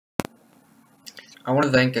I want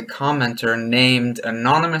to thank a commenter named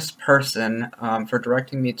Anonymous Person for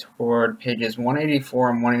directing me toward pages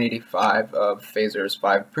 184 and 185 of Feser's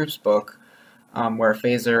 5 Proofs book, where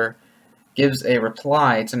Feser gives a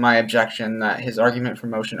reply to my objection that his argument for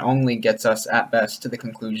motion only gets us at best to the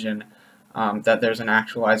conclusion that there's an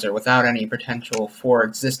actualizer without any potential for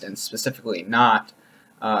existence, specifically not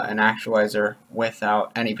an actualizer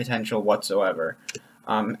without any potential whatsoever.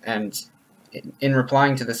 And in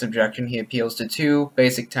replying to this objection, he appeals to two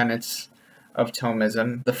basic tenets of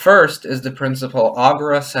Thomism. The first is the principle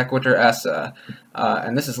Agere Sequitur Esse,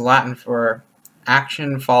 and this is Latin for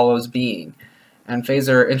action follows being. And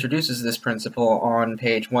Feser introduces this principle on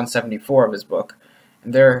page 174 of his book.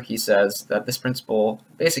 And there he says that this principle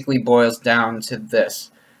basically boils down to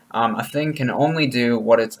this. A thing can only do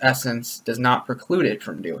what its essence does not preclude it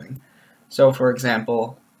from doing. So, for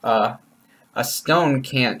example, a stone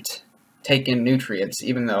can't take in nutrients,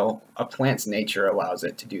 even though a plant's nature allows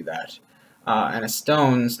it to do that. And a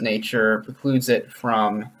stone's nature precludes it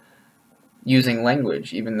from using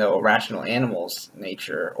language, even though a rational animal's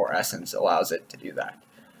nature or essence allows it to do that.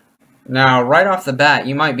 Now, right off the bat,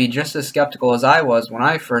 you might be just as skeptical as I was when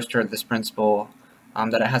I first heard this principle,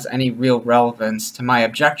 that it has any real relevance to my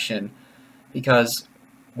objection, because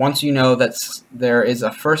once you know that there is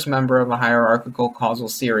a first member of a hierarchical causal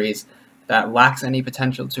series that lacks any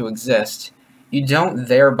potential to exist, you don't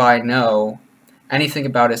thereby know anything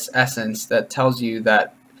about its essence that tells you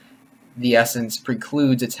that the essence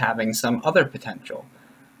precludes its having some other potential.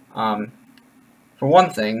 For one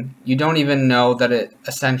thing, you don't even know that it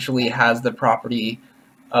essentially has the property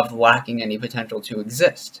of lacking any potential to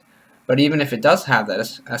exist. But even if it does have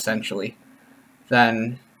that essentially,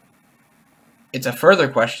 then it's a further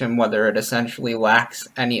question whether it essentially lacks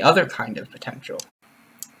any other kind of potential.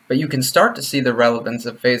 But you can start to see the relevance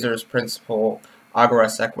of Feser's principle Agere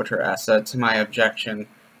Sequitur Esse to my objection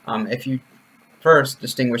if you first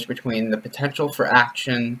distinguish between the potential for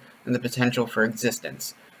action and the potential for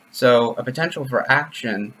existence. So a potential for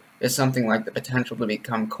action is something like the potential to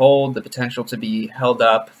become cold, the potential to be held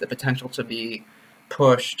up, the potential to be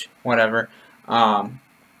pushed, whatever.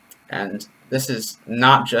 And this is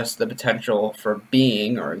not just the potential for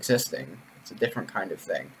being or existing. It's a different kind of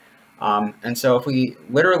thing. And so if we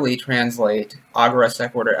literally translate Agere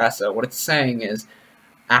Sequitur Esse, what it's saying is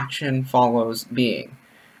action follows being.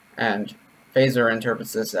 And Feser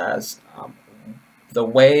interprets this as the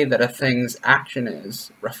way that a thing's action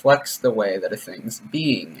is reflects the way that a thing's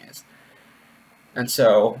being is. And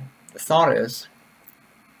so the thought is,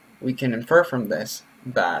 we can infer from this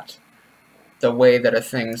that the way that a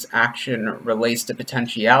thing's action relates to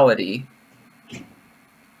potentiality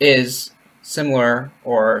is similar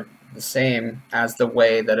or the same as the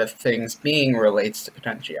way that a thing's being relates to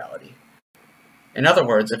potentiality. In other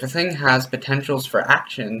words, if a thing has potentials for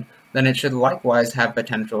action, then it should likewise have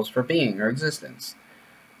potentials for being or existence.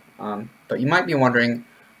 But you might be wondering,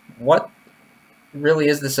 what really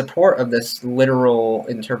is the support of this literal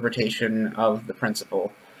interpretation of the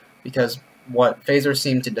principle? Because what Feser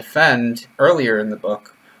seemed to defend earlier in the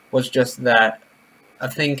book was just that a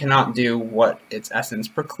thing cannot do what its essence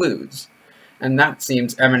precludes. And that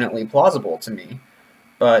seems eminently plausible to me.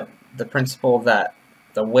 But the principle that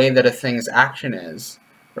the way that a thing's action is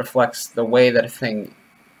reflects the way that a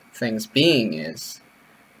thing's being is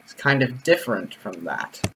kind of different from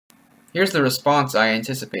that. Here's the response I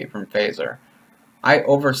anticipate from Feser. I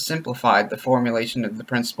oversimplified the formulation of the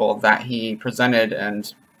principle that he presented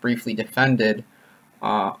and briefly defended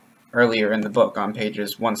earlier in the book on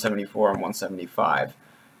pages 174 and 175.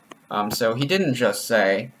 So he didn't just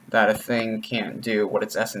say that a thing can't do what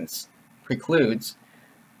its essence precludes,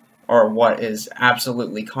 or what is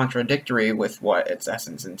absolutely contradictory with what its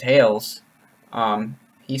essence entails.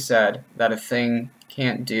 He said that a thing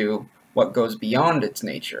can't do what goes beyond its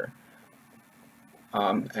nature.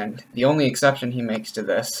 And the only exception he makes to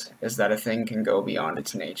this is that a thing can go beyond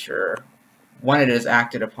its nature when it is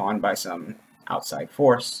acted upon by some outside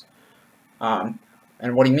force. And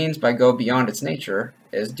what he means by go beyond its nature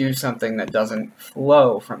is do something that doesn't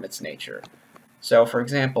flow from its nature. So, for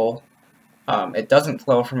example, it doesn't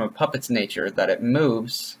flow from a puppet's nature that it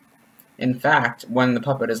moves. In fact, when the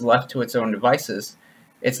puppet is left to its own devices,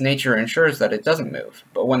 its nature ensures that it doesn't move.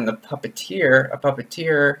 But when a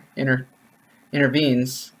puppeteer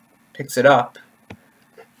intervenes, picks it up,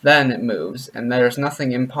 then it moves, and there's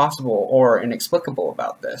nothing impossible or inexplicable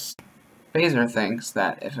about this. Feser thinks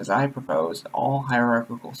that if, as I propose, all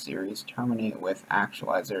hierarchical series terminate with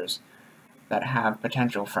actualizers that have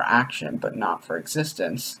potential for action but not for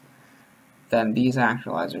existence, then these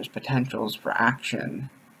actualizers' potentials for action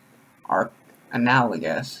are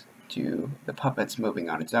analogous to the puppets moving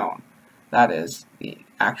on its own. That is, the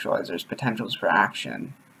actualizer's potentials for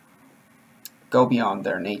action go beyond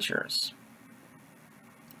their natures.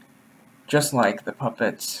 Just like the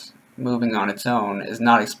puppets moving on its own is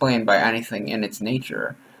not explained by anything in its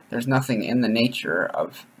nature, there's nothing in the nature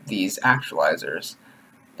of these actualizers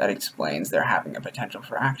that explains their having a potential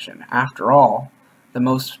for action. After all, the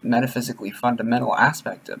most metaphysically fundamental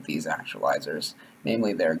aspect of these actualizers,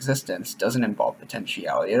 namely their existence, doesn't involve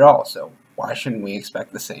potentiality at all, so why shouldn't we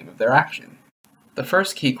expect the same of their action? The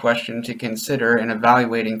first key question to consider in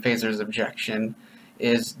evaluating Feser's objection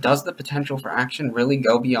is, does the potential for action really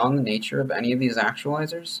go beyond the nature of any of these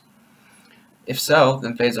actualizers? If so,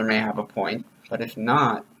 then Feser may have a point, but if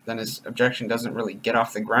not, then his objection doesn't really get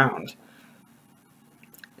off the ground.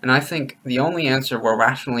 And I think the only answer we're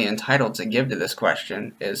rationally entitled to give to this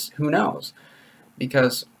question is, who knows?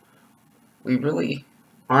 Because we really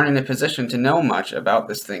aren't in a position to know much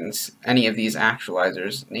about any of these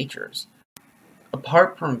actualizers' natures.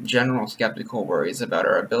 Apart from general skeptical worries about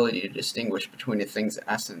our ability to distinguish between a thing's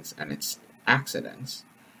essence and its accidents,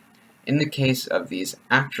 in the case of these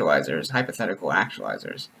actualizers, hypothetical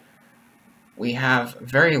actualizers, we have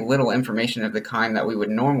very little information of the kind that we would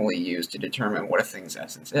normally use to determine what a thing's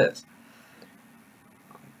essence is.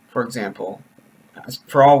 For example,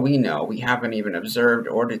 for all we know, we haven't even observed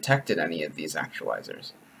or detected any of these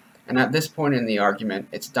actualizers. And at this point in the argument,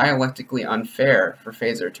 it's dialectically unfair for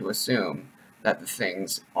Feser to assume that the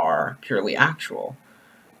things are purely actual,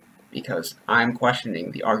 because I'm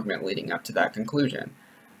questioning the argument leading up to that conclusion.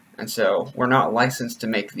 And so we're not licensed to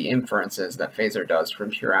make the inferences that Feser does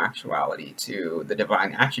from pure actuality to the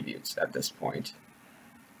divine attributes at this point,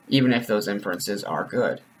 even if those inferences are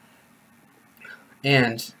good.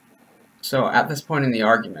 And so at this point in the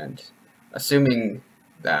argument, assuming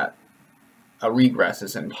that a regress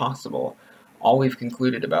is impossible, all we've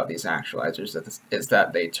concluded about these actualizers is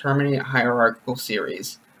that they terminate hierarchical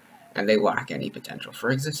series and they lack any potential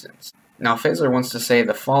for existence. Now, Feser wants to say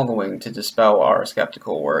the following to dispel our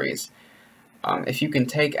skeptical worries. If you can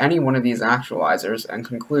take any one of these actualizers and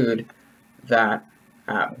conclude that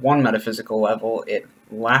at one metaphysical level it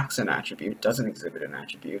lacks an attribute, doesn't exhibit an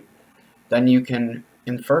attribute, then you can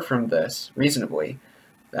infer from this reasonably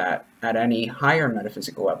that at any higher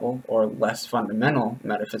metaphysical level or less fundamental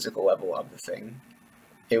metaphysical level of the thing,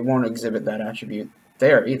 it won't exhibit that attribute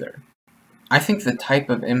there either. I think the type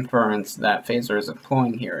of inference that Feser is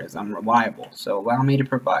employing here is unreliable, so allow me to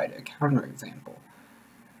provide a counterexample.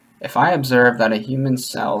 If I observe that a human's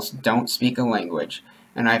cells don't speak a language,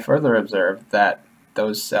 and I further observe that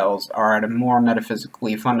those cells are at a more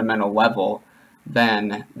metaphysically fundamental level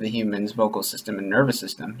than the human's vocal system and nervous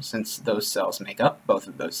system, since those cells make up both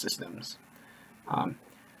of those systems,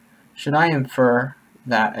 should I infer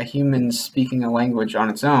that a human speaking a language on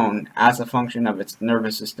its own, as a function of its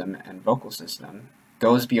nervous system and vocal system,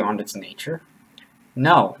 goes beyond its nature?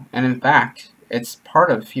 No, and in fact, it's part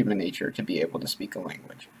of human nature to be able to speak a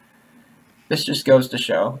language. This just goes to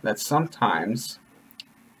show that sometimes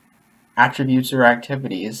attributes or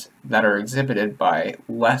activities that are exhibited by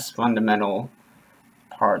less fundamental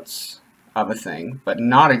parts of a thing, but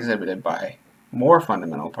not exhibited by more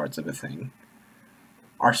fundamental parts of a thing,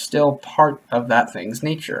 are still part of that thing's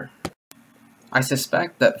nature. I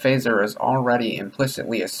suspect that Feser is already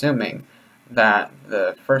implicitly assuming that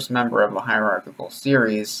the first member of a hierarchical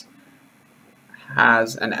series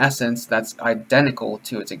has an essence that's identical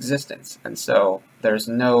to its existence, and so there's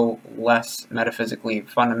no less metaphysically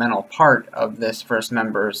fundamental part of this first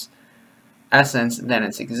member's essence than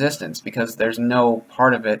its existence, because there's no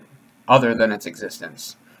part of it other than its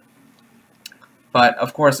existence. But,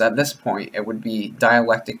 of course, at this point, it would be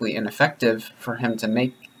dialectically ineffective for him to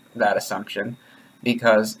make that assumption,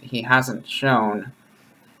 because he hasn't shown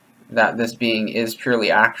that this being is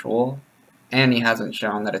purely actual, and he hasn't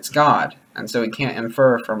shown that it's God. And so he can't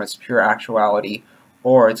infer from its pure actuality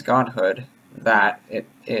or its godhood that it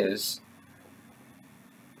is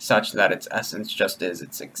such that its essence just is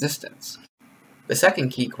its existence. The second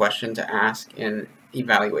key question to ask in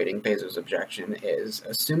evaluating Feser's objection is,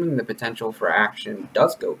 assuming the potential for action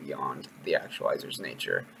does go beyond the actualizer's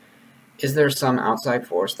nature, is there some outside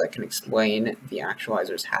force that can explain the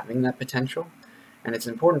actualizers having that potential? And it's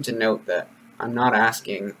important to note that I'm not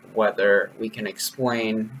asking whether we can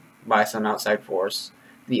explain by some outside force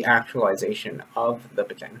the actualization of the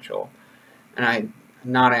potential. And I'm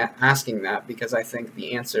not asking that because I think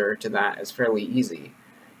the answer to that is fairly easy.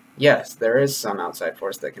 Yes, there is some outside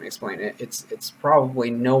force that can explain it. It's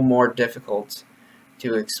probably no more difficult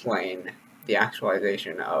to explain the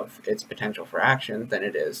actualization of its potential for action than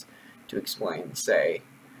it is to explain, say,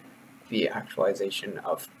 the actualization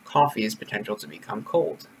of coffee's potential to become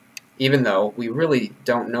cold, even though we really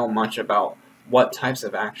don't know much about what types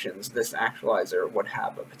of actions this actualizer would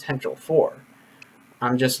have a potential for.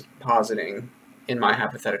 I'm just positing, in my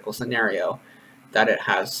hypothetical scenario, that it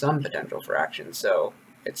has some potential for action, so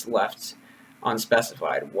it's left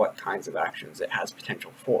unspecified what kinds of actions it has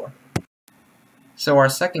potential for. So our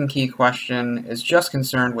second key question is just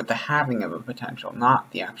concerned with the having of a potential,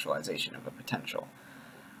 not the actualization of a potential.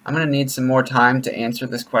 I'm going to need some more time to answer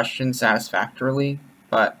this question satisfactorily,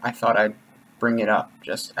 but I thought I'd bring it up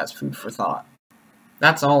just as food for thought.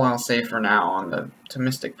 That's all I'll say for now on the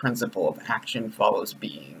Thomistic principle of action follows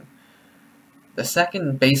being. The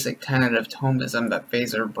second basic tenet of Thomism that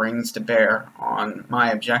Feser brings to bear on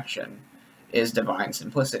my objection is divine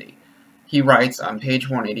simplicity. He writes on page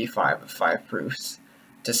 185 of 5 Proofs,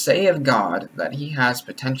 "To say of God that he has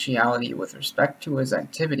potentiality with respect to his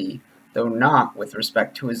activity, though not with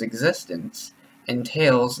respect to his existence,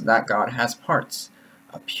 entails that God has parts,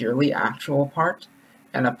 a purely actual part,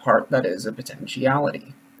 and a part that is a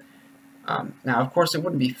potentiality." Now, of course, it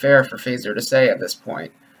wouldn't be fair for Feser to say at this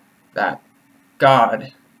point that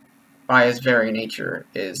God, by his very nature,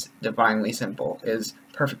 is divinely simple, is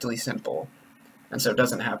perfectly simple, and so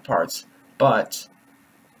doesn't have parts. But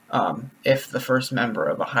if the first member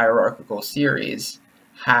of a hierarchical series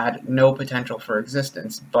had no potential for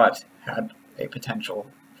existence, but had a potential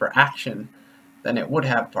for action, then it would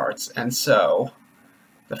have parts, and so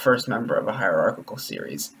the first member of a hierarchical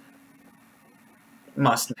series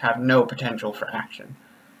must have no potential for action.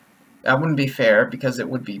 That wouldn't be fair because it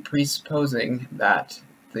would be presupposing that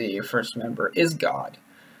the first member is God,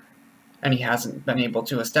 and he hasn't been able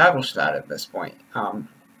to establish that at this point.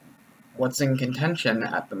 What's in contention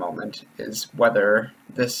at the moment is whether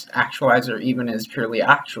this actualizer even is purely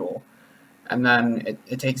actual, and then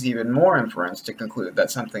it takes even more inference to conclude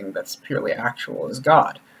that something that's purely actual is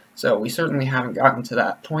God. So we certainly haven't gotten to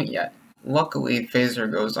that point yet. Luckily,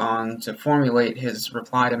 Feser goes on to formulate his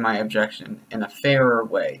reply to my objection in a fairer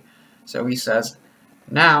way. So he says,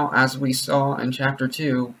 "Now, as we saw in chapter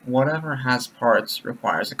 2, whatever has parts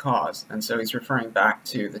requires a cause," and so he's referring back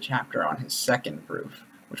to the chapter on his second proof,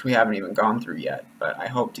 which we haven't even gone through yet, but I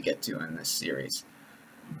hope to get to in this series.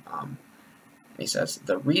 He says,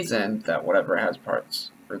 "The reason that whatever has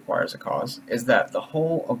parts requires a cause is that the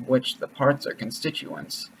whole of which the parts are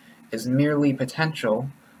constituents is merely potential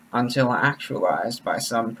until actualized by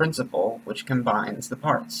some principle which combines the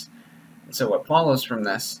parts." And so what follows from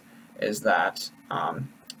this is that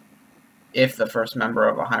if the first member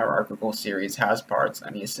of a hierarchical series has parts,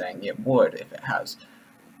 and he's saying it would if it has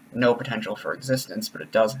no potential for existence, but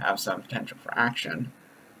it does have some potential for action,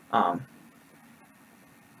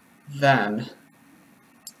 then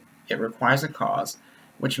it requires a cause,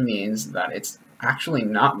 which means that it's actually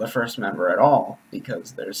not the first member at all,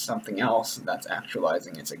 because there's something else that's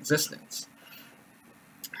actualizing its existence.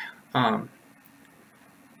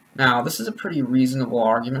 Now, this is a pretty reasonable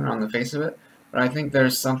argument on the face of it, but I think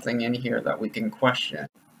there's something in here that we can question.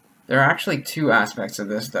 There are actually two aspects of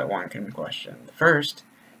this that one can question. The first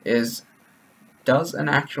is, does an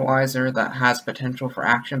actualizer that has potential for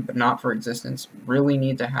action but not for existence really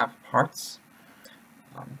need to have parts?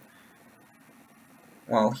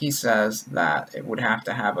 Well, he says that it would have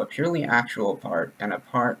to have a purely actual part and a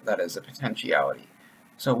part that is a potentiality.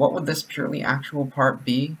 So what would this purely actual part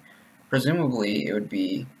be? Presumably, it would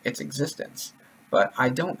be its existence. But I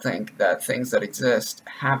don't think that things that exist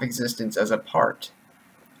have existence as a part.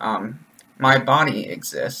 My body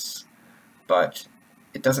exists, but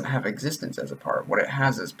it doesn't have existence as a part. What it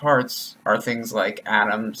has as parts are things like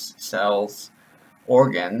atoms, cells,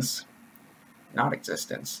 organs, not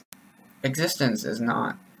existence. Existence is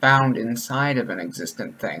not found inside of an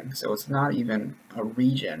existent thing, so it's not even a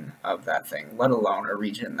region of that thing, let alone a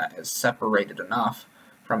region that is separated enough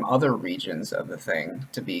from other regions of the thing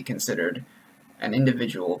to be considered an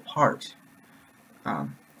individual part.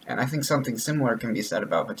 And I think something similar can be said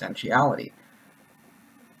about potentiality.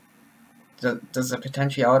 Does the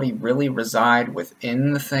potentiality really reside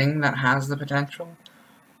within the thing that has the potential?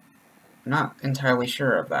 I'm not entirely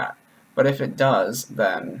sure of that. But if it does,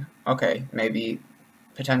 then, okay, maybe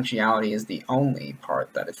potentiality is the only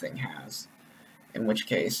part that a thing has. In which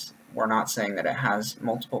case, we're not saying that it has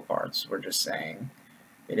multiple parts, we're just saying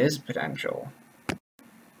it is potential.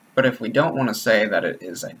 But if we don't want to say that it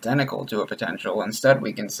is identical to a potential, instead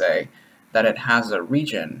we can say that it has a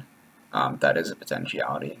region that is a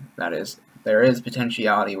potentiality. That is, there is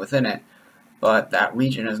potentiality within it, but that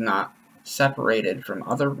region is not separated from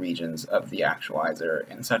other regions of the actualizer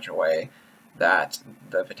in such a way that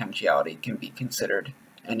the potentiality can be considered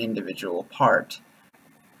an individual part.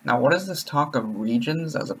 Now, what is this talk of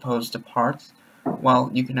regions as opposed to parts? Well,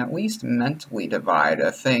 you can at least mentally divide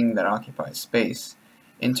a thing that occupies space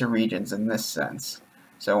into regions in this sense.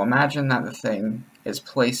 So imagine that the thing is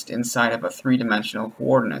placed inside of a three-dimensional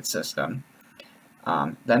coordinate system.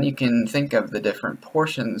 Then you can think of the different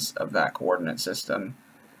portions of that coordinate system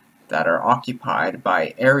that are occupied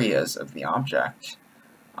by areas of the object.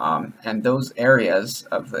 And those areas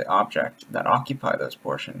of the object that occupy those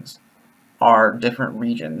portions are different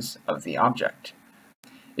regions of the object.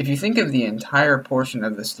 If you think of the entire portion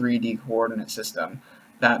of this 3D coordinate system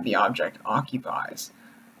that the object occupies,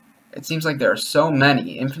 it seems like there are so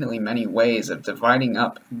many, infinitely many ways of dividing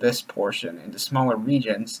up this portion into smaller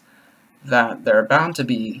regions that there are bound to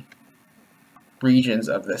be regions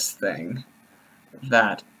of this thing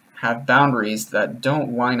that have boundaries that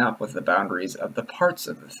don't line up with the boundaries of the parts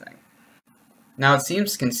of the thing. Now, it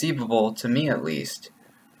seems conceivable, to me at least,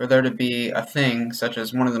 for there to be a thing such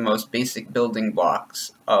as one of the most basic building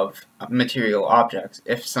blocks of material objects,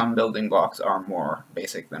 if some building blocks are more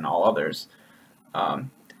basic than all others,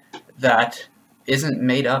 that isn't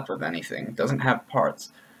made up of anything, doesn't have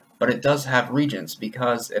parts, but it does have regions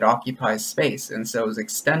because it occupies space and so is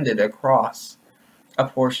extended across a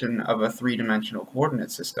portion of a three-dimensional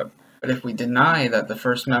coordinate system. But if we deny that the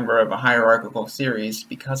first member of a hierarchical series,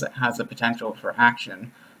 because it has a potential for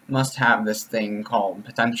action, must have this thing called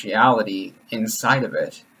potentiality inside of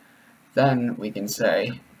it, then we can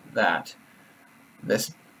say that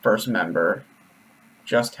this first member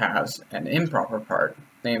just has an improper part,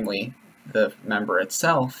 namely the member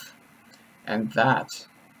itself, and that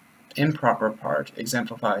improper part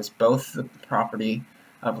exemplifies both the property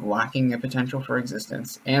of lacking a potential for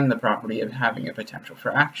existence and the property of having a potential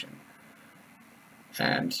for action.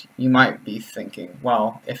 And you might be thinking,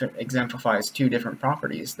 well, if it exemplifies two different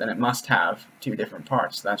properties, then it must have two different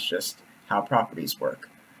parts. That's just how properties work.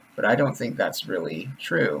 But I don't think that's really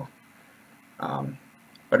true.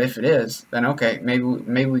 But if it is, then okay, maybe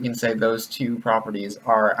we can say those two properties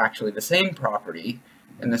are actually the same property,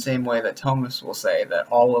 in the same way that Thomas will say that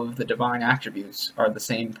all of the divine attributes are the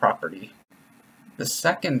same property. The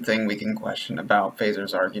second thing we can question about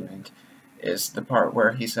Feser's argument is the part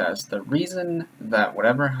where he says the reason that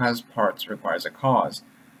whatever has parts requires a cause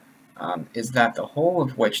is that the whole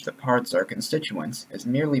of which the parts are constituents is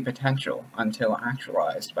merely potential until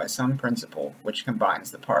actualized by some principle which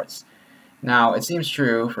combines the parts. Now, it seems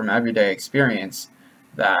true from everyday experience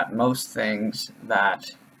that most things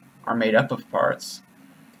that are made up of parts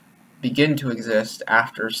begin to exist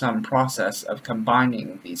after some process of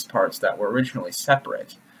combining these parts that were originally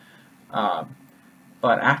separate.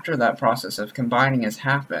 But after that process of combining has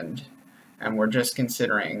happened, and we're just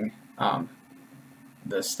considering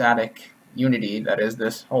the static unity that is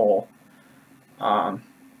this whole,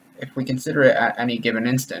 if we consider it at any given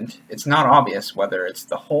instant, it's not obvious whether it's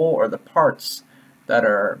the whole or the parts that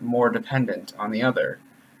are more dependent on the other.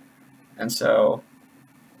 And so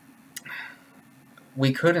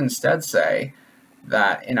we could instead say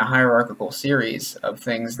that in a hierarchical series of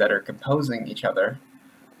things that are composing each other,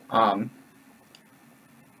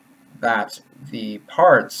 that the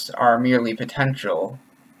parts are merely potential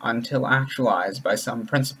until actualized by some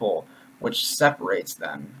principle which separates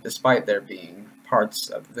them, despite there being parts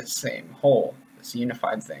of the same whole, this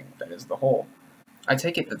unified thing that is the whole. I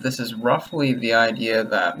take it that this is roughly the idea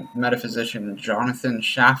that metaphysician Jonathan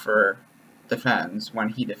Schaffer defends when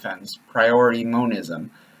he defends priority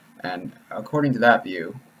monism, and according to that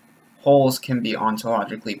view, wholes can be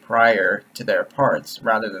ontologically prior to their parts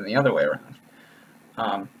rather than the other way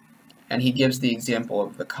around. And he gives the example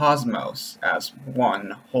of the cosmos as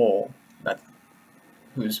one whole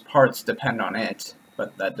whose parts depend on it,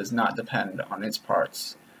 but that does not depend on its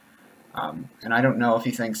parts. And I don't know if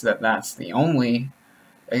he thinks that that's the only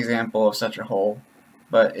example of such a whole,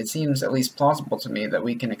 but it seems at least plausible to me that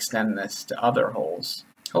we can extend this to other wholes.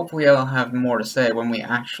 Hopefully I'll have more to say when we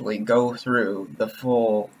actually go through the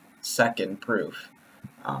full second proof,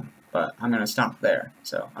 but I'm going to stop there.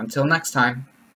 So until next time.